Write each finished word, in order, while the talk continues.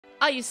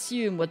I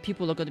assume what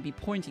people are going to be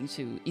pointing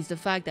to is the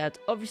fact that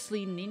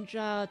obviously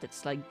ninja,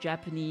 that's like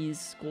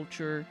Japanese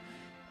culture,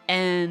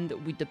 and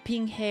with the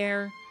pink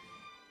hair,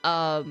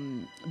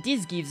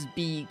 this gives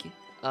big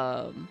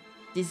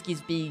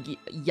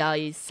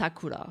yae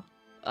sakura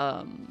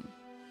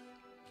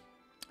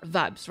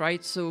vibes,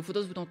 right? So for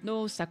those who don't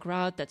know,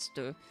 Sakura, that's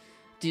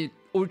the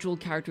original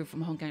character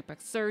from Honkai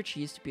Impact Search.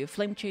 She used to be a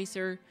flame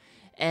chaser,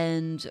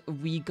 and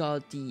we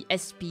got the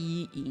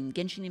SP in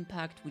Genshin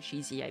Impact, which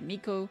is Yae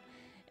Miko.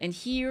 And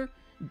here,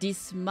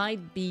 this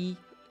might be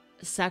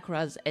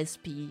Sakura's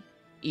SP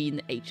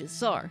in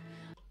HSR.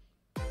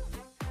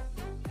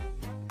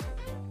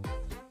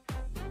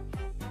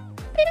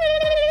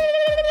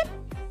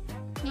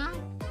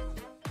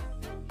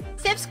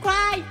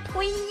 Subscribe,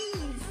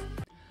 please!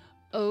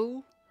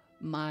 Oh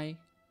my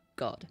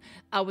god.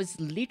 I was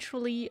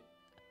literally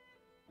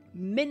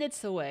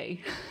minutes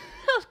away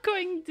of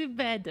going to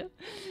bed.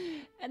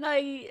 And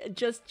I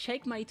just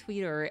checked my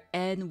Twitter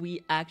and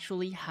we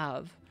actually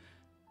have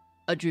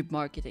a drip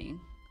marketing.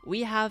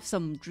 We have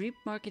some drip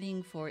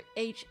marketing for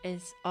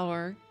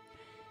HSR.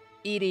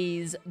 It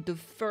is the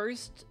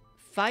first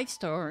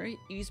 5-star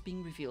is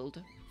being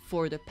revealed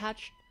for the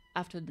patch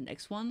after the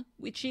next one,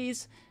 which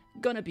is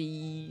gonna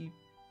be...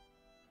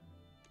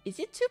 Is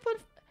it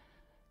 2.5?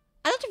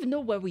 I don't even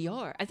know where we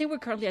are. I think we're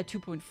currently at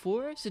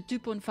 2.4, so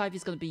 2.5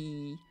 is gonna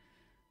be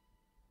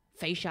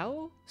Fei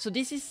Xiao. So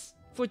this is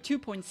for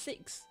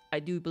 2.6, I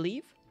do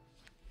believe.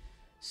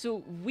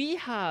 So we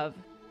have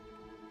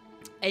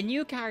a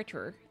new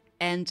character,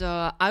 and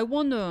I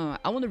wanna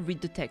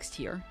read the text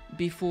here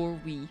before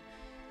we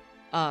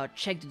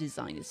check the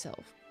design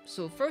itself.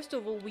 So first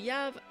of all, we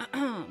have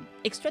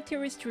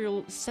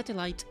extraterrestrial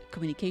satellite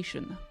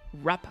communication,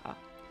 RAPA.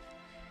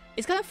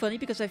 It's kind of funny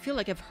because I feel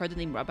like I've heard the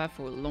name RAPA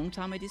for a long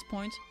time at this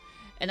point,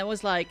 and I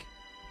was like,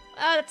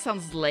 that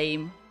sounds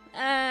lame.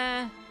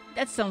 That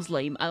sounds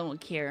lame. I don't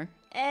care.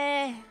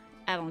 I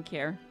don't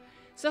care.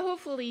 So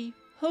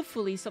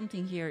hopefully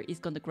something here is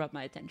gonna grab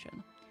my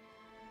attention.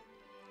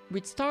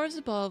 With stars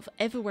above,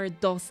 everywhere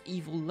doth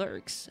evil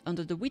lurks.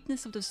 Under the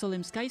witness of the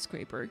solemn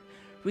skyscraper,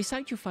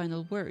 recite your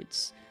final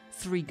words.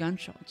 3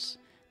 gunshots.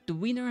 The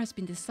winner has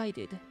been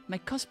decided. My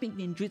cosmic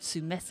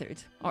ninjutsu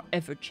methods are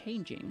ever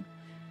changing.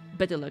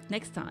 Better luck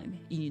next time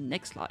in your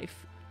next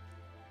life.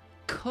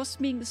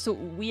 Cosmic. So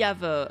we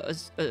have a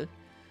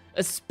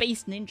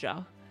space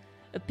ninja.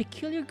 A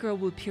peculiar girl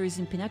who appears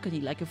in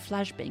Penacony like a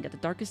flashbang at the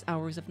darkest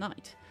hours of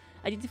night,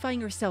 identifying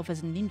herself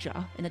as a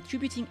ninja and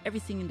attributing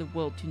everything in the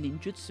world to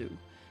ninjutsu.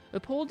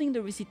 Upholding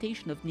the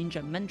recitation of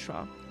ninja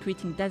mantra,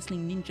 creating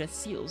dazzling ninja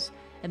seals,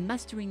 and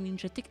mastering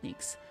ninja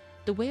techniques,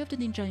 the way of the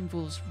ninja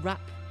involves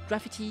rap,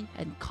 graffiti,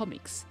 and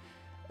comics.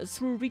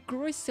 Through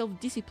rigorous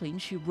self-discipline,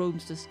 she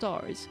roams the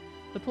stars,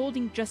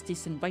 upholding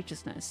justice and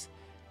righteousness.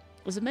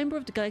 As a member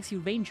of the Galaxy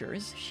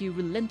Rangers, she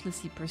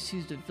relentlessly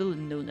pursues the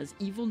villain known as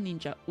Evil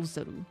Ninja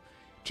Osaru,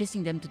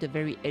 chasing them to the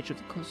very edge of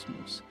the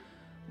cosmos.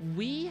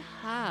 We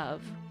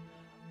have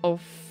our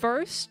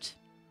first...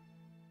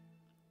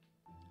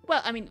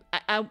 Well, I mean,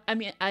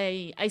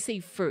 I say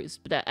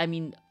first, but I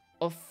mean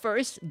our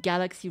first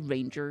Galaxy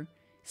Ranger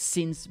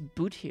since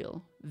Boot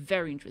Hill.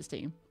 Very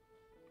interesting.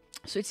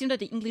 So it seems that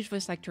the English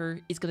voice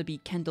actor is going to be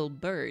Kendall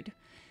Bird.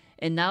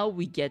 And now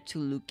we get to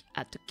look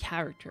at the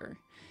character.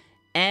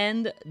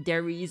 And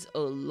there is a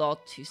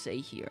lot to say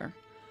here.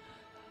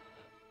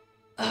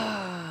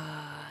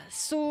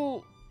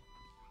 So,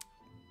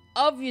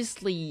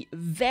 obviously,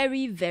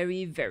 very,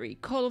 very, very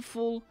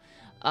colorful.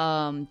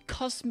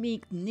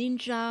 Cosmic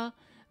ninja,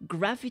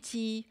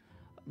 graffiti,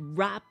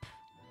 rap.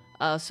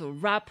 So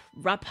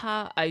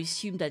Rapha, I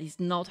assume that is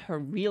not her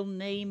real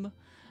name.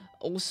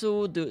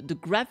 Also, the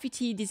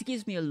graffiti, this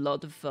gives me a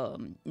lot of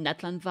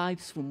Natlan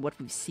vibes from what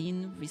we've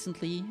seen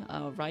recently,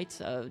 right?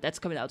 That's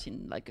coming out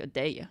in like a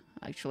day,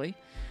 actually,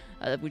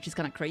 which is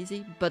kind of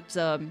crazy. But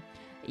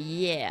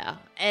yeah,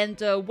 and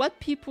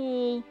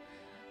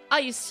I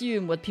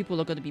assume what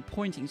people are going to be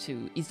pointing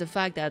to is the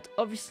fact that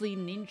obviously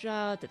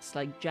ninja, that's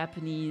like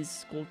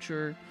Japanese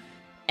culture,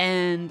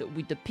 and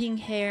with the pink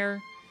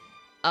hair,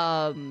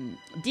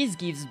 this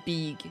gives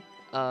big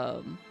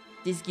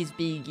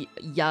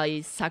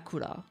yae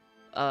sakura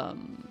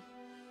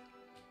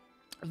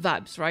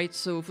vibes, right?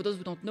 So for those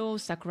who don't know,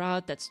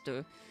 Sakura, that's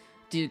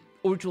the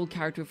original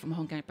character from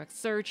Honkai Impact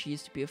Search. She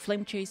used to be a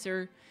flame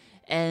chaser,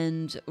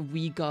 and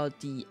we got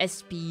the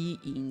SP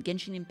in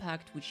Genshin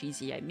Impact, which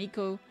is Yae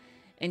Miko.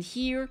 And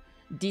here,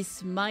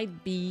 this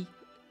might be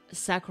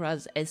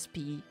Sakura's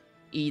SP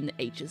in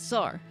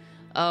HSR.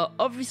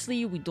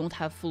 Obviously, we don't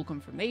have full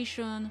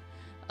confirmation.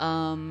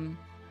 In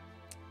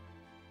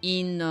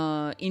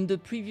the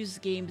previous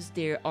games,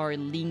 there are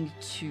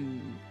linked to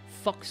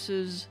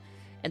foxes,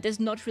 and there's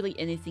not really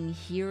anything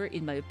here,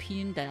 in my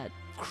opinion, that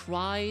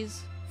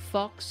cries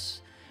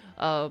fox.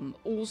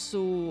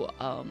 Also,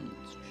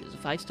 she's a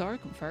 5-star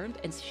confirmed,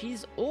 and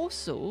she's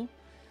also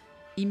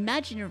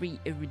imaginary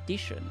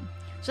erudition.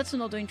 So that's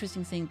another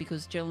interesting thing,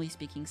 because generally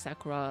speaking,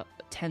 Sakura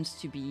tends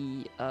to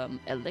be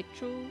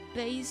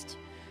electro-based.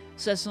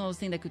 So that's another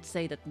thing that could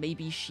say that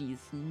maybe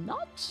she's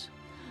not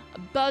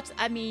But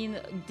I mean,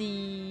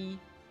 the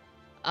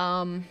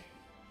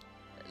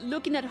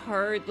looking at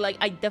her, like,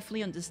 I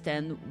definitely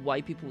understand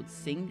why people would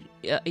think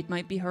it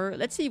might be her.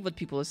 Let's see what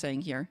people are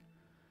saying here.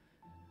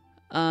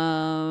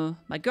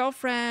 My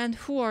girlfriend,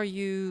 who are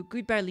you?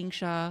 Goodbye,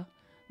 Linksha.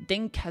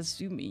 Then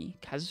Kazumi.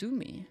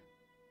 Kazumi.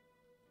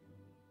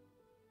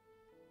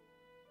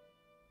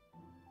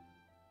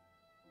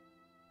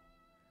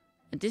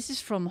 And this is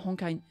from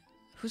Honkai.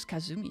 Who's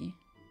Kazumi?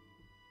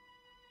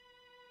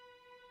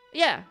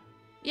 Yeah.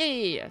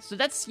 Yeah. So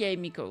that's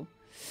Miko.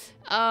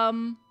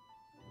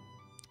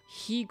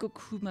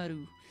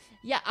 Higokumaru.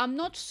 Yeah, I'm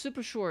not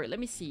super sure. Let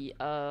me see.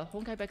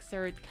 Honkai back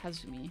third,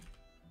 Kazumi.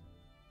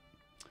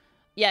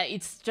 Yeah,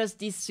 it's just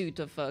this suit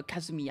of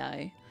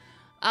Kazumi-ai.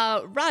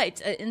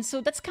 Right, and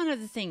so that's kind of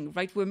the thing,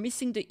 right? We're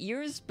missing the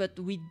ears, but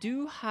we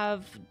do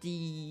have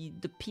the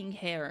pink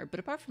hair. But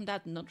apart from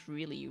that, not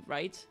really,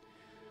 right?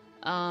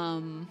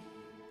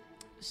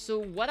 So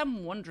what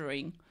I'm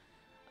wondering,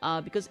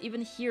 because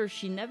even here,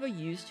 she never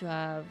used to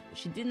have,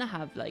 she didn't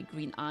have like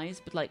green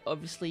eyes, but like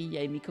obviously,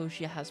 Miko,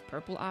 she has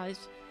purple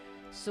eyes.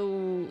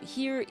 So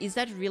here, is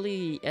that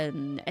really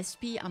an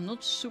SP? I'm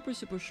not super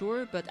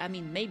sure, but I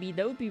mean, maybe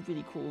that would be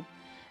really cool.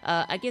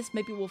 I guess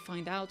maybe we'll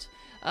find out.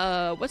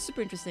 What's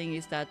super interesting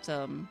is that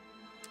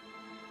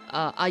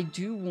I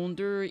do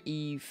wonder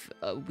if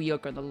we are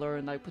gonna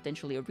learn like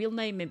potentially a real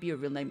name. Maybe a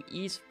real name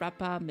is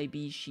Rappa.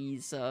 Maybe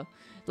she's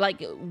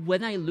like,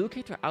 when I look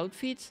at her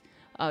outfit,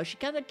 she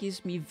kind of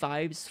gives me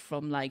vibes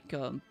from like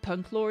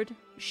Punk Lord.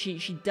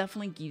 She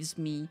definitely gives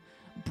me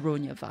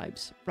Bronya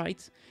vibes,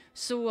 right?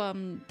 So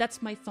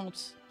that's my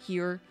thoughts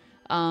here.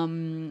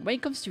 When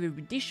it comes to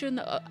erudition,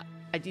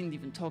 I didn't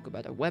even talk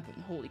about her weapon.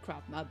 Holy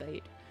crap, my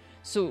bad.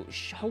 So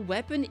her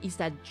weapon is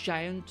that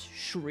giant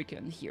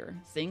shuriken here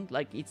thing,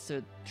 like it's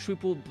a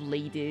triple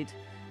bladed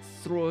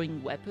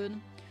throwing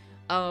weapon.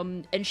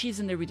 And she's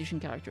an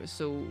erudition character,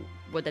 so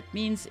what that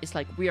means is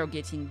like we are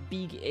getting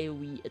big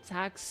AoE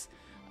attacks.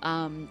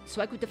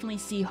 So I could definitely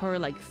see her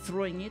like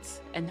throwing it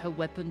and her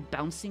weapon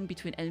bouncing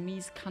between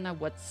enemies, kind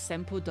of what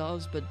Senpo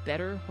does, but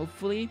better,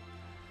 hopefully.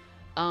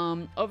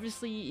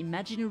 Obviously,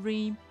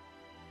 imaginary.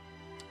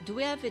 Do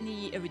we have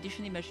any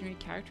erudition imaginary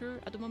character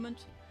at the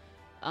moment?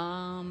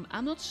 I'm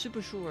not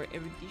super sure.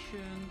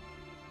 Erudition,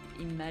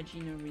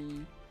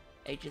 imaginary,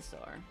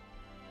 HSR.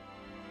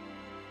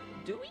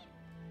 Do we?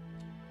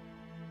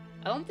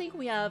 I don't think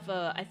we have,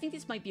 I think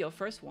this might be our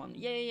first one.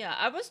 Yeah.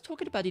 I was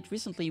talking about it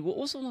recently. We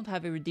also don't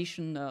have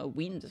erudition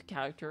wind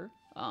character,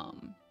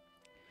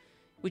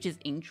 which is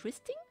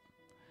interesting.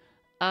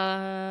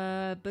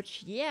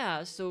 But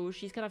yeah, so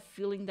she's kind of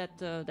feeling that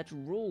that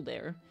role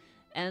there.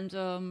 And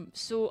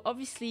so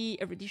obviously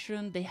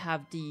erudition, they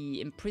have the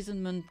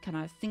imprisonment kind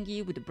of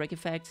thingy with the break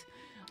effect.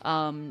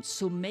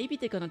 So maybe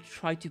they're gonna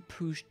try to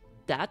push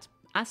that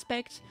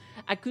aspect.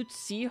 I could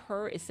see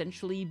her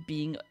essentially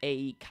being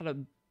a kind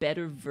of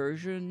better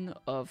version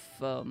of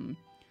well,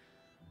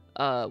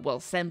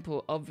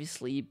 Senpo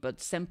obviously, but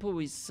Senpo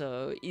is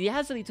it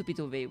has a little bit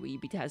of AoE,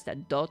 but it has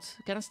that dot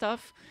kind of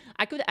stuff.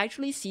 I could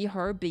actually see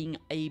her being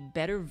a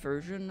better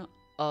version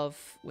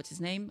of what's his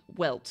name,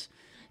 Welt,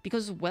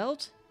 because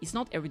Welt is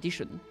not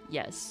erudition,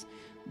 yes,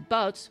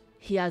 but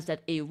he has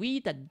that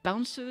AoE that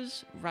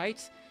bounces,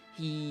 right?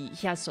 He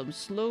has some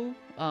slow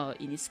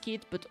in his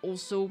kit, but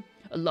also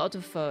a lot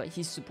of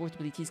his support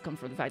abilities come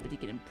from the fact that he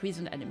can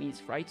imprison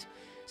enemies, right?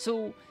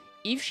 So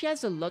if she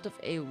has a lot of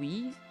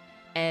AoE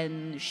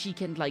and she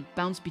can like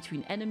bounce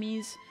between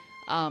enemies,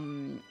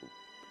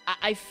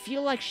 I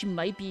feel like she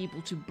might be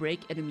able to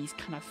break enemies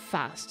kind of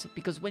fast,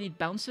 because when it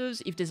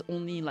bounces, if there's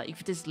only like,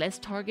 if there's less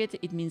target,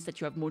 it means that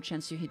you have more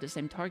chance to hit the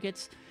same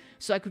targets.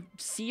 So I could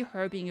see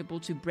her being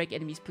able to break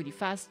enemies pretty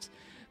fast,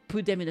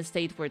 put them in a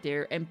state where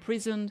they're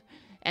imprisoned,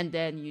 and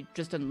then you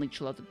just unleash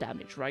a lot of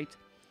damage, right?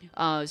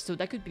 So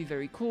that could be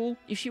very cool.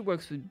 If she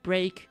works with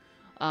break,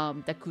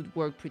 that could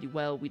work pretty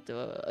well with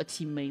a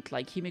teammate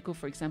like Himeko,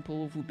 for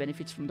example, who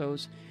benefits from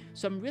those.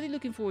 So I'm really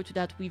looking forward to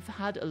that. We've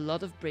had a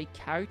lot of break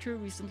character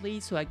recently,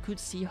 so I could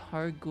see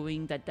her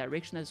going that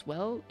direction as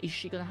well. Is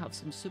she gonna have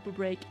some super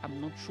break? I'm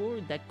not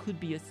sure. That could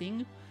be a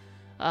thing.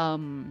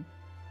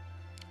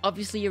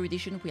 Obviously,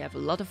 erudition, we have a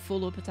lot of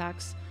follow-up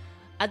attacks.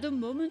 At the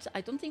moment, I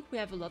don't think we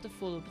have a lot of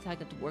follow-up attack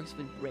that works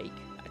with break,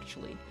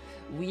 actually.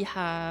 We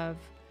have...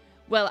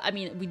 Well, I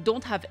mean, we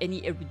don't have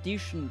any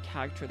erudition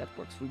character that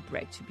works with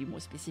break, to be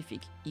more specific.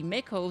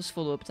 Imeko's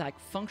follow-up attack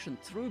functions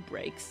through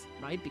breaks,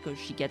 right? Because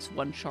she gets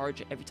one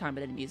charge every time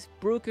an enemy is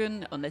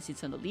broken, unless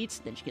it's an elite,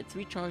 then she gets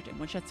 3 charge, and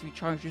when she has 3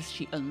 charges,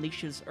 she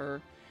unleashes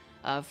her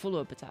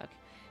follow-up attack.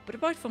 But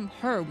apart from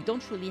her, we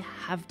don't really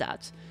have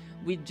that.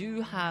 We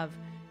do have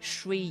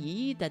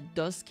Shuei that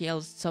does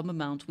scale some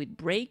amount with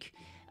break,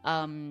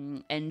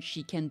 and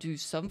she can do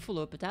some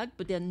follow-up attack,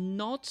 but they're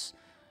not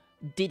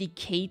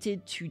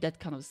dedicated to that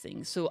kind of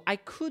thing. So I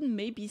could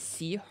maybe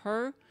see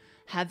her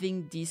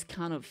having this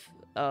kind of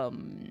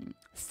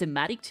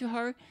thematic to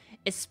her,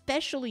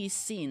 especially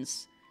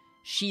since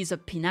she's a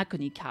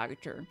Pinakoni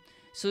character.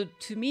 So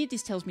to me,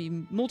 this tells me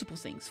multiple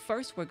things.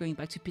 First, we're going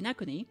back to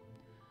Pinakoni,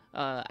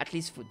 at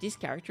least for this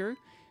character.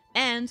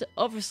 And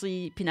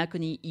obviously,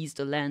 Pinakoni is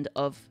the land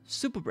of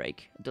Super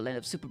Break, the land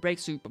of Super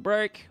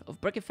Break,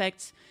 of break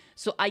effects.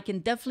 So I can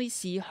definitely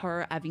see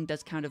her having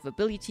that kind of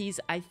abilities.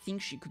 I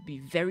think she could be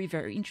very,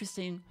 very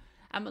interesting.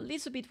 I'm a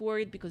little bit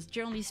worried because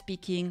generally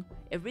speaking,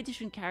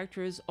 Erudition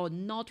characters are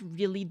not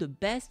really the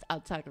best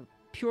outside of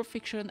pure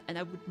fiction, and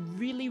I would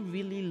really,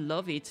 really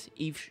love it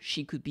if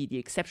she could be the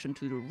exception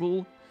to the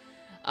rule.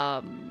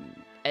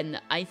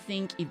 And I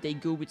think if they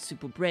go with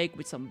Super Break,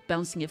 with some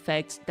bouncing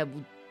effects, that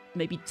would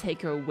maybe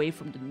take her away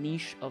from the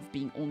niche of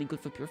being only good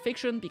for pure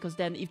fiction, because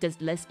then if there's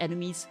less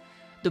enemies,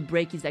 the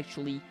break is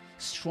actually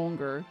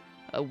stronger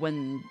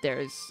when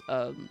there's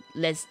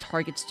less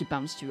targets to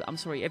bounce to. I'm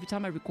sorry, every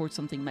time I record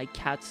something, my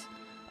cat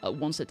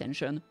wants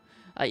attention.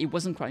 It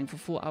wasn't crying for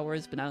 4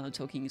 hours, but now I'm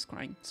talking, is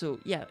crying. So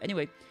yeah,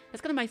 anyway,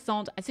 that's kind of my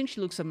thought. I think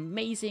she looks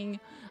amazing.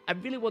 I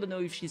really want to know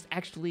if she's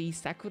actually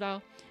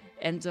Sakura,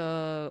 and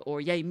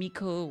or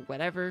Miko,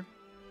 whatever.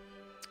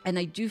 And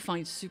I do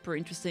find it super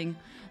interesting.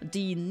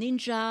 The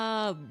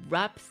ninja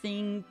rap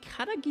thing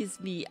kind of gives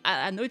me...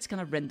 I know it's kind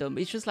of random.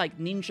 It's just like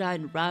ninja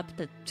and rap.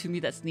 That, to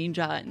me, that's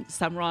ninja and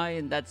samurai.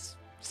 And that's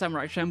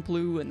Samurai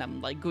Champloo. And I'm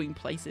like going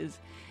places.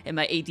 And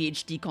my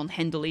ADHD can't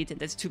handle it. And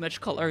there's too much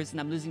colors. And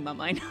I'm losing my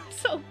mind.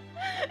 So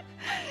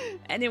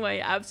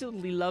anyway, I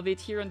absolutely love it.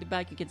 Here on the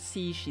back, you can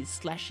see she's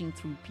slashing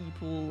through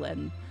people.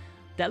 And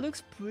that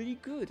looks pretty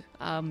good.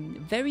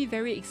 Very,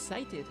 very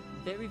excited.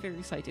 Very, very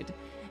excited.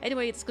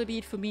 Anyway, it's gonna be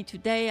it for me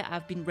today.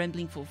 I've been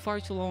rambling for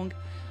far too long.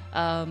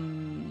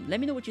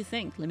 Let me know what you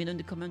think. Let me know in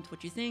the comments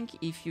what you think.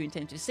 If you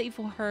intend to save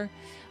for her,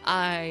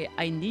 I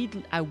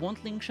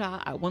want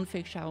Lingsha, I want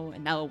Fake Xiao,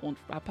 and now I want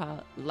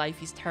Rappa.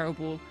 Life is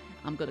terrible.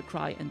 I'm gonna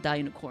cry and die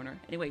in a corner.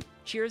 Anyway,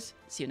 cheers.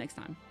 See you next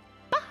time.